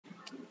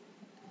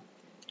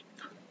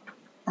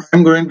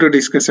I'm going to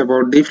discuss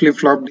about the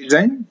flip-flop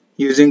design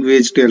using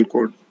VHDL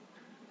code.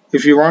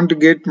 If you want to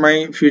get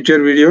my future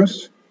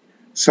videos,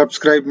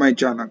 subscribe my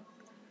channel.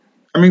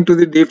 Coming to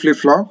the D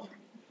flip-flop,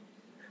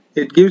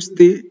 it gives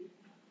the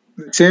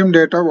same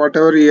data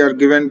whatever you are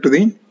given to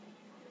the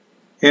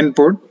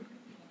input.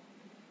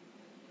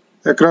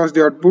 Across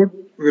the output,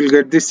 we'll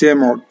get the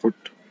same output.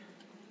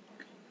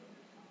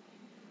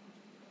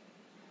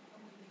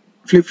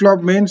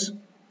 Flip-flop means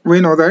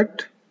we know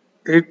that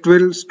it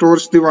will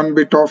stores the one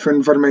bit of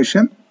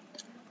information.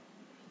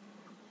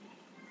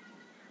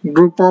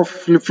 Group of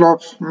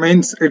flip-flops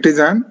means it is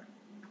an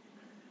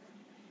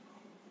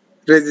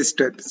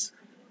resistors.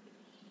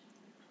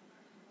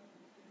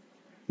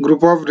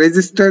 Group of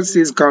registers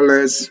is called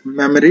as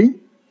memory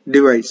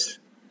device.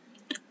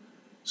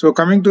 So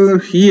coming to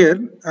here,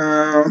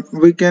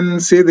 we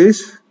can say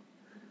this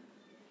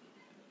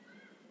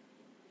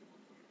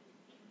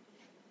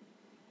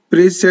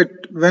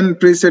preset when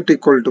preset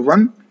equal to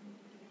 1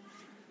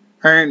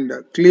 and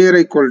clear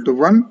equal to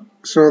 1.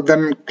 So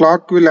then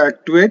clock will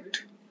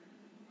activate,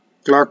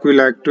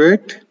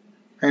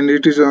 and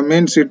it is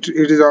means it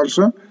is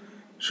also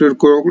should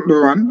go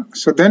to 1.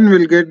 So then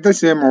we'll get the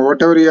same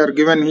whatever you are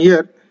given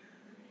here.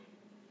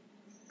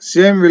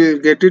 Same will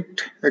get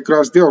it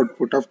across the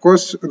output. Of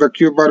course, the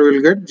Q bar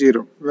will get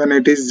 0 when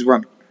it is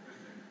 1.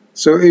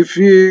 So if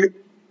we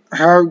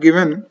have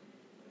given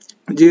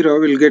 0,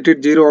 we'll get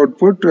it 0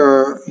 output.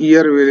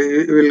 Here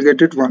we will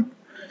get it 1.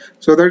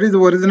 So that is the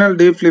original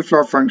D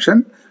flip-flop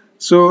function.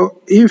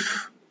 So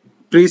if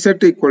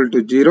preset equal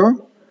to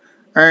 0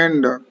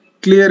 and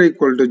clear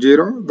equal to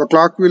 0, the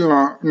clock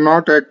will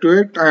not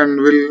activate and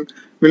will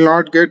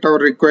not get our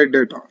required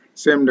data,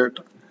 same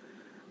data.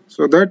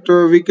 So that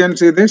we can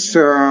say this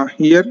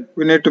here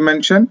we need to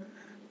mention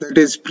that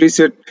is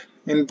preset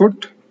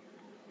input,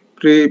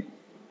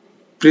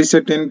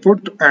 preset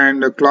input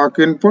and clock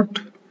input,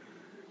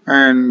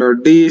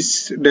 and D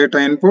is data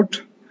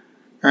input,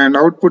 and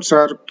outputs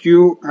are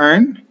Q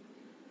and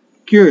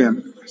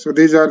Qn. So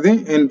these are the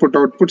input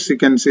outputs. You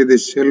can see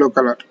this yellow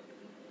color.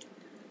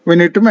 We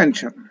need to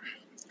mention.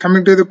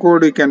 Coming to the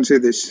code, we can see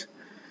this.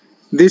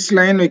 This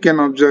line we can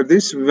observe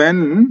this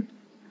when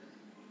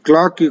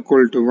clock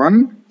equal to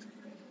 1.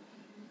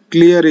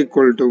 Clear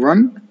equal to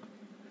 1,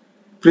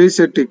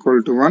 preset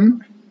equal to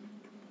 1,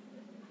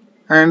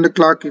 and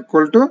clock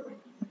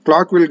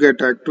will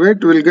get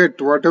activate, will get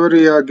whatever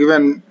you are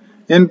given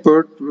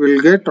input,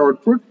 will get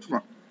output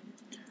 1.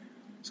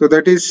 So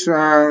that is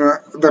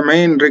the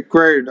main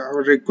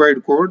our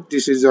required code.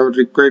 This is our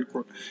required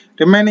code.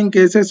 Remaining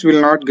cases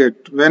will not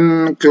get.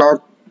 When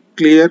clock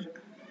clear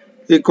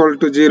equal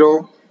to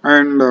 0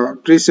 and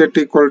preset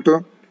equal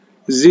to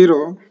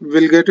 0,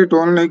 will get it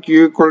only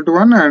Q equal to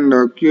 1 and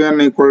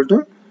Qn equal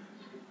to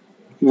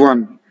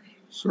 1.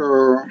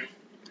 So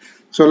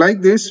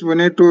like this we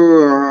need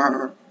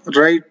to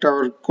write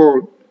our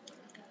code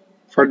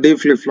for D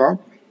flip-flop.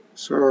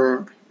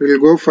 So we'll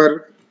go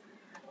for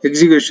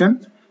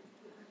execution.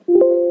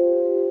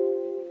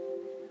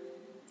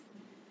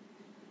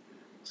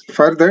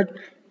 For that,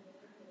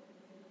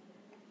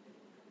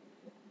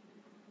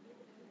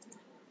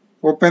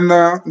 open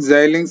the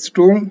Xilinx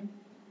tool.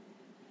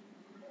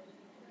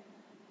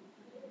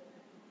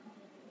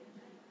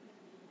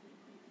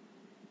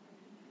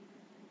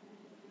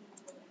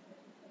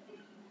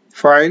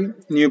 File,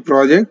 new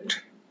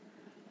project,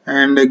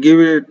 and give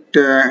it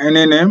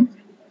any name,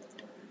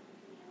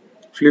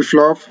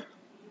 flip-flop.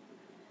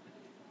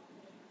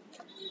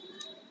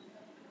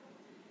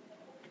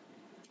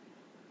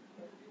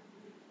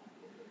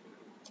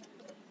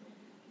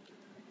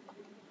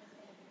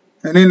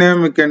 Any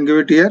name we can give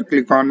it here.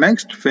 Click on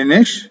next,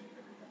 finish,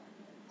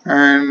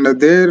 and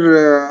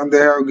there they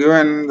have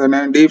given the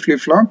name D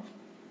flip-flop.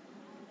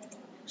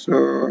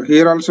 So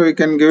here also we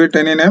can give it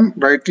any name.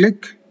 Right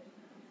click,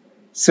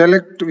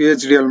 select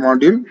VHDL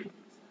module,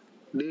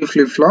 D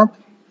flip-flop.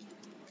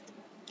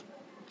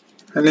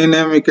 Any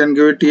name we can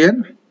give it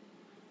here.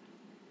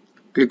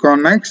 Click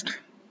on next,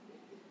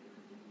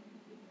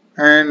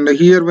 and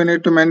here we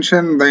need to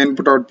mention the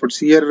input outputs.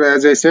 Here,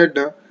 as I said,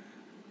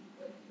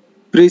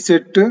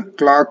 preset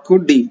clock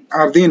D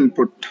are the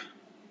input.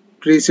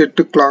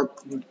 Preset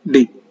clock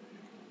D.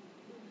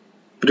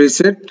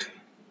 Preset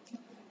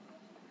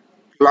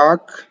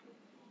clock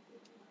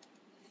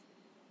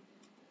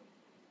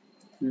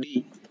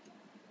D,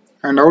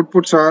 and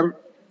outputs are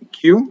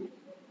Q,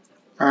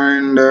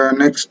 and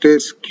next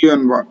is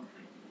Qn bar.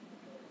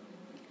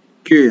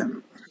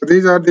 Qn. So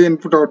these are the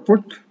input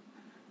output.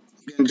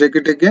 You can check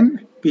it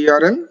again.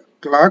 PRL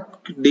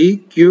clock D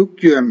Q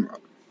Qn bar.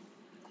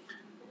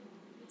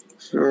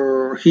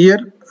 So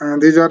here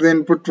these are the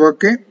input,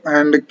 okay,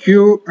 and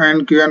Q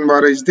and Qn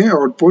bar is the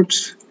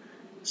outputs.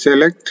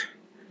 Select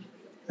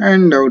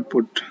and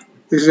output.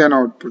 This is an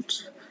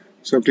output.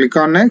 So click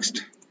on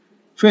next,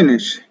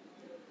 finish.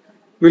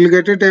 We'll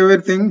get it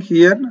everything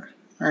here,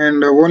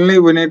 and only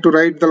we need to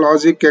write the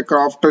logic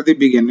after the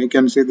begin. You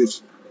can see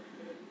this.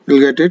 We'll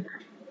get it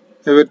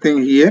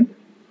everything here,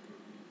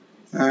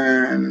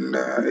 and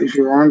if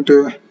you want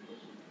to,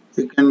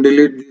 you can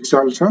delete this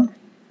also.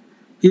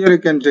 Here you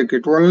can check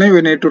it. Only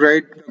we need to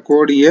write the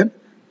code here.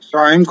 So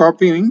I am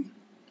copying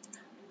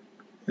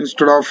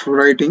instead of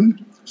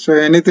writing. So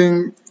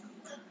anything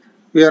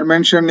we are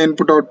mentioned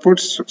input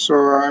outputs. So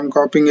I am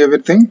copying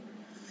everything.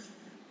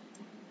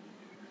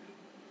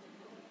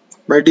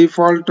 By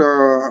default,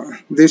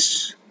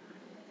 this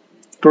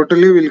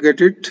totally will get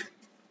it.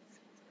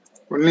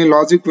 Only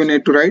logic we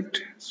need to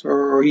write.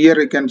 So here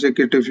you can check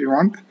it if you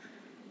want.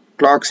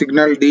 Clock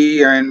signal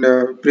D and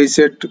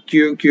preset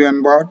Q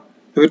and bar.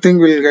 Everything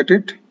will get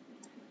it.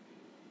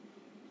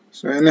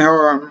 So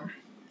anyhow,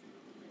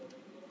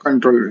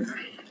 control.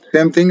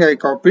 Same thing I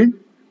copied.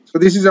 So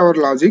this is our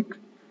logic.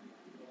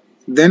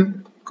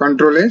 Then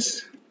Control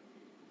S,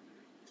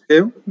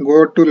 save,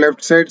 go to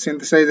left side,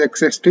 synthesize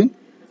XST,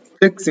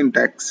 check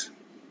syntax.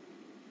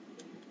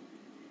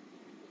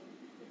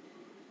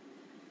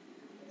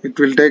 It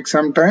will take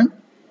some time.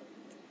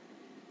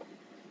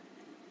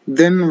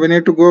 Then we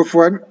need to go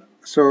for,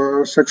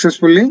 so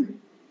successfully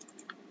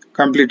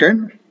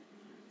completed.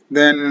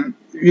 Then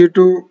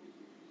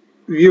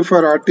view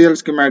for RTL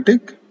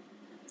schematic.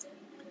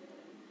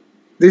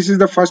 This is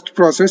the first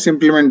process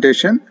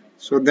implementation.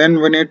 So then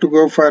we need to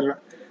go for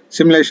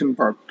simulation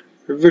part.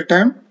 Every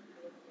time,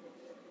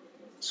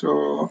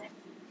 so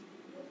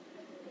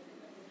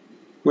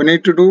we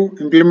need to do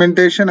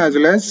implementation as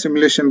well as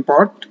simulation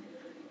part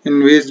in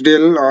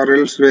VHDL or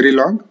else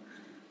Verilog.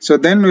 So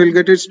then we'll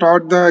get it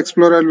start the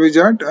Explorer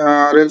wizard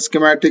or else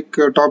schematic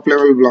top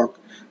level block.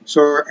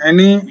 So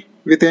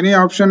with any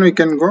option we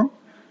can go,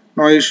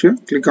 no issue.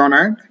 Click on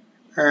add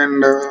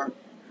and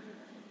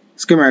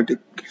schematic.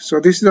 So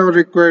this is our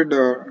required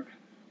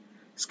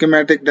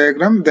schematic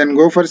diagram. Then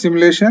go for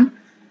simulation.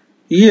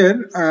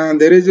 Here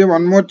there is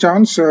one more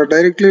chance.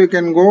 Directly you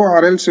can go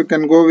or else you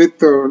can go with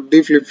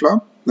D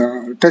flip-flop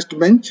test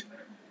bench.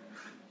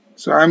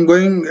 So I am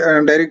going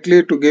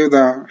directly to give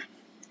the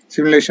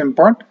simulation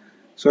part.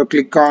 So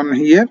click on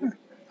here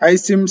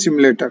iSim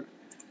simulator.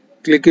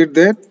 Click it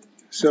there.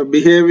 So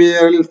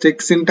behavioral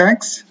check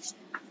syntax.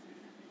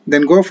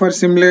 Then go for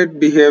simulate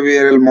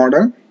behavioral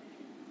model.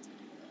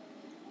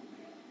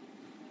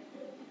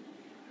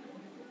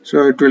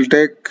 So it will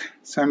take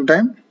some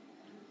time.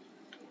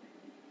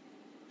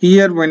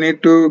 Here we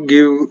need to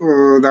give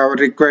the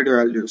required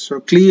value. So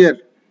clear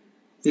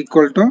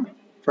equal to,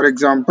 for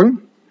example,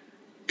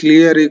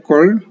 clear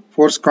equal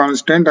force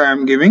constant I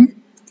am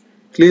giving,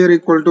 clear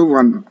equal to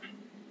 1.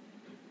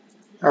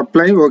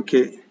 Apply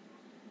OK.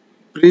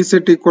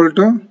 Preset equal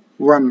to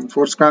 1.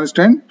 Force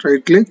constant,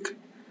 right click.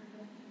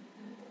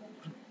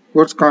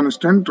 Force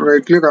constant,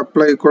 right click,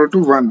 apply equal to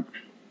 1.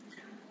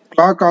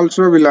 Clock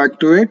also will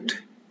activate.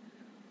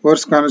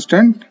 Force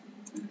constant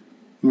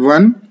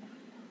 1.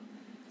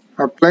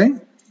 Apply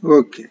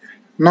OK.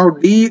 Now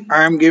D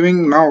I am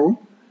giving now.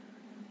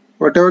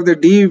 Whatever the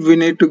D we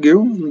need to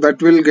give,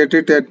 that will get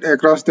it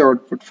across the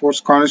output. Force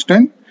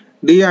constant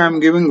D I am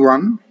giving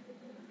 1.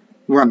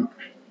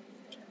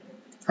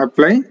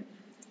 Apply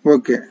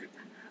OK.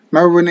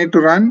 Now we need to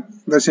run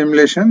the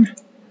simulation.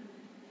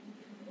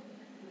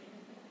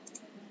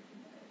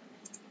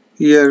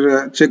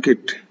 Here check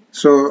it.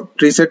 So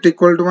preset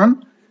equal to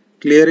 1,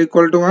 clear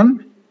equal to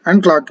 1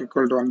 and clock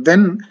equal to 1.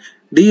 Then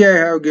D I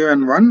have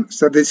given 1.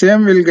 So the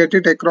same will get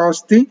it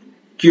across the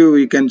Q.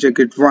 We can check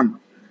it 1.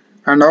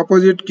 And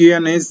opposite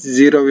Qn is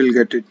 0 will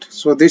get it.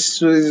 So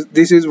this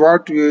is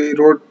what we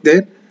wrote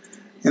there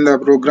in the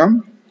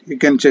program. You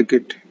can check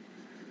it.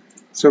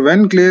 So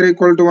when clear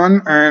equal to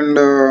 1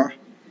 and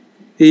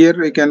here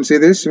we can see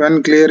this,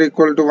 when clear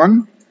equal to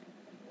 1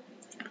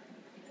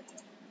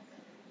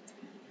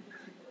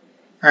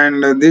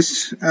 and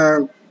this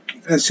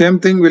same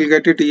thing will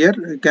get it here.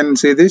 You can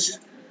see this.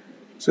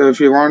 So if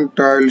you want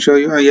I will show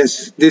you.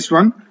 Yes, this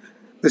one,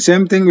 the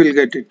same thing will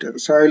get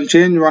it. So I will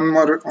change one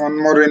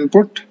more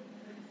input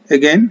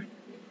again.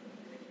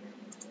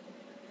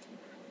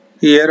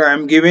 Here I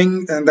am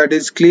giving that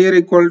is clear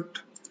equal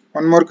to,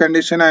 one more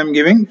condition I am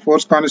giving,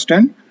 force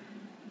constant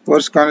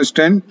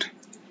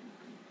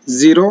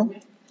 0,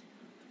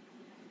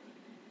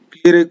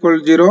 clear equal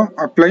to 0,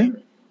 apply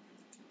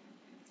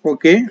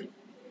OK,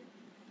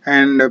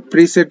 and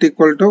preset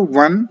equal to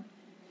 1,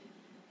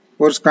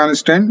 force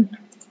constant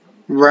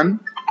 1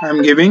 I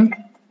am giving,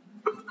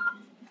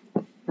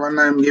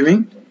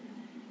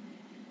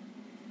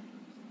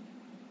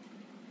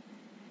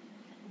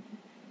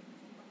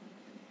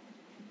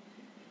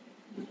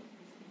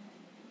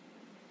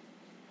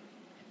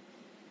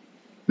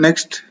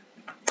 next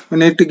we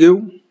need to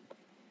give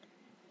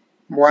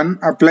 1,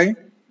 apply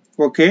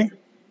OK.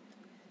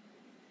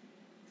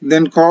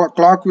 Then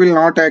clock will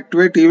not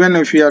activate even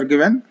if you are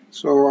given.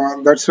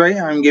 So that's why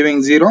I am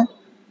giving 0,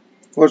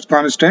 force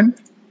constant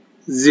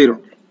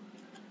 0,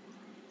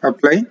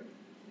 apply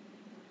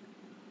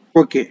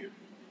OK.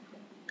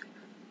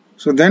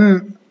 So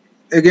then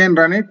again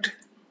run it.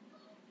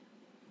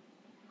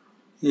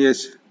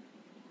 Yes.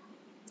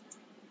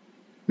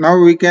 Now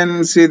we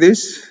can see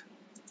this.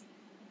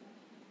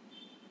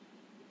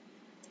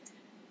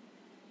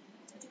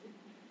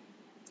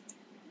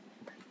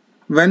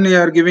 When you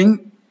are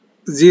giving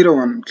 0,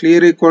 1,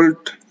 clear equal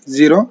to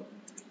 0,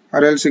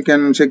 or else you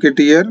can check it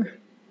here.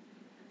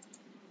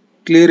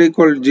 Clear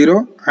equal to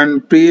 0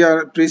 and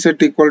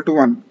preset equal to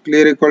 1.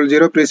 Clear equal to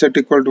 0, preset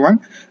equal to 1.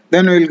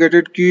 Then we will get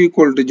it Q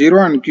equal to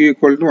 0 and Q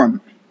equal to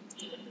 1.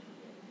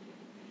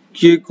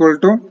 Q equal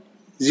to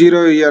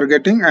 0 you are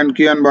getting and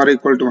Qn bar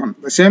equal to 1.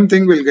 The same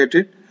thing we'll get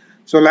it.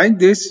 So like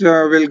this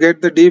we'll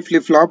get the D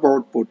flip-flop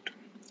output.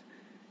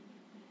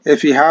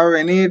 If you have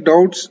any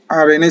doubts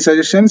or any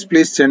suggestions,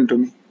 please send to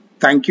me.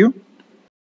 Thank you.